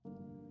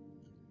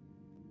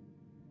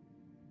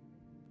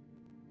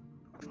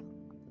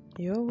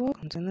You're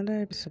welcome to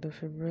another episode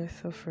of A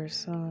Breath of Fresh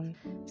Psalms.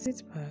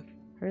 Sit back,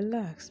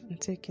 relax, and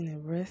take in a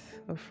breath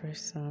of fresh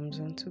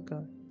Psalms unto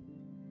God.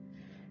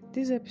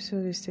 This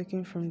episode is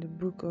taken from the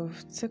book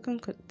of 2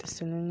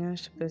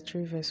 Thessalonians chapter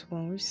 3 verse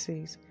 1, which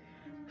says,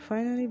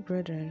 "Finally,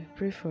 brethren,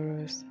 pray for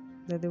us,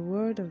 that the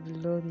word of the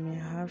Lord may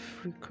have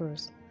free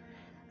course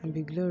and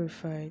be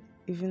glorified,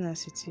 even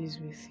as it is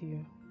with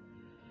you."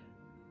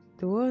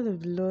 The word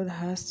of the Lord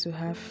has to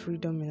have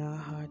freedom in our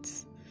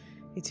hearts.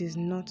 It is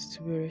not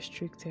to be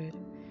restricted.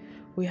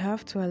 We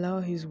have to allow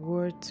His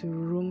word to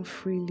roam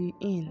freely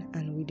in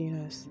and within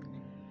us.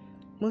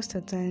 Most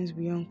of the times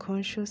we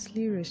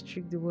unconsciously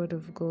restrict the word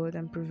of God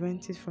and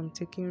prevent it from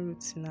taking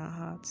roots in our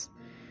hearts,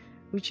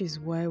 which is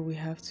why we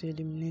have to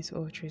eliminate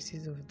all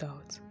traces of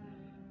doubt.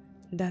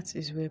 That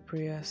is where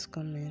prayers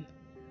come in.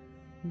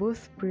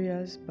 Both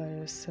prayers by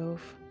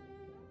yourself,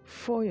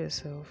 for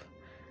yourself,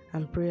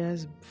 and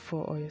prayers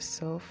for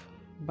yourself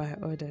by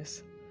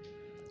others.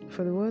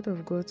 For the word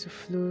of God to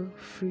flow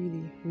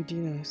freely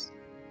within us,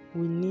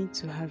 we need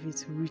to have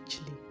it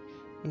richly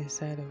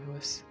inside of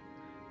us.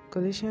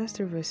 Colossians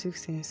 3 verse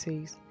 16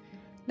 says,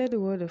 "Let the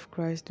word of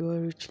Christ dwell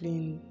richly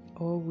in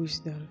all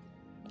wisdom,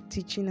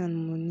 teaching and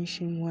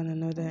admonishing one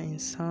another in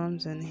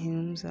psalms and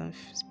hymns and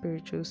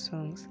spiritual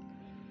songs,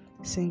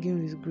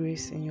 singing with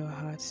grace in your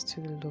hearts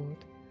to the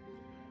Lord."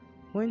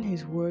 When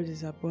His word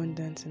is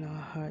abundant in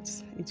our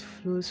hearts, it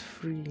flows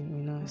freely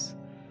in us.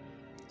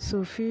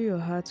 So fill your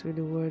heart with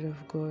the word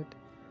of God,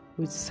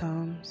 with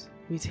psalms,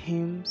 with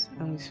hymns,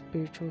 and with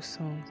spiritual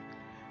songs,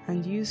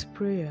 and use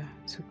prayer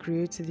to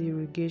create the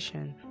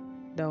irrigation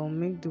that will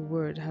make the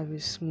word have a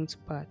smooth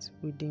path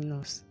within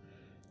us.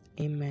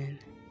 Amen.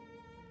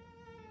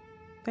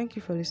 Thank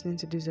you for listening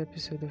to this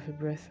episode of A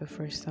Breath of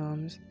Fresh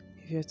Psalms.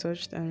 If you're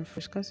touched and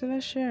refreshed,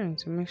 consider sharing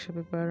to make sure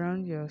people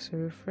around you are also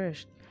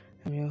refreshed.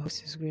 I'm your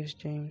host is Grace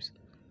James.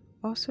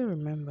 Also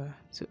remember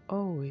to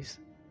always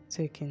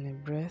take in a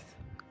breath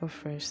of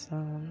fresh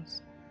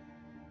Psalms.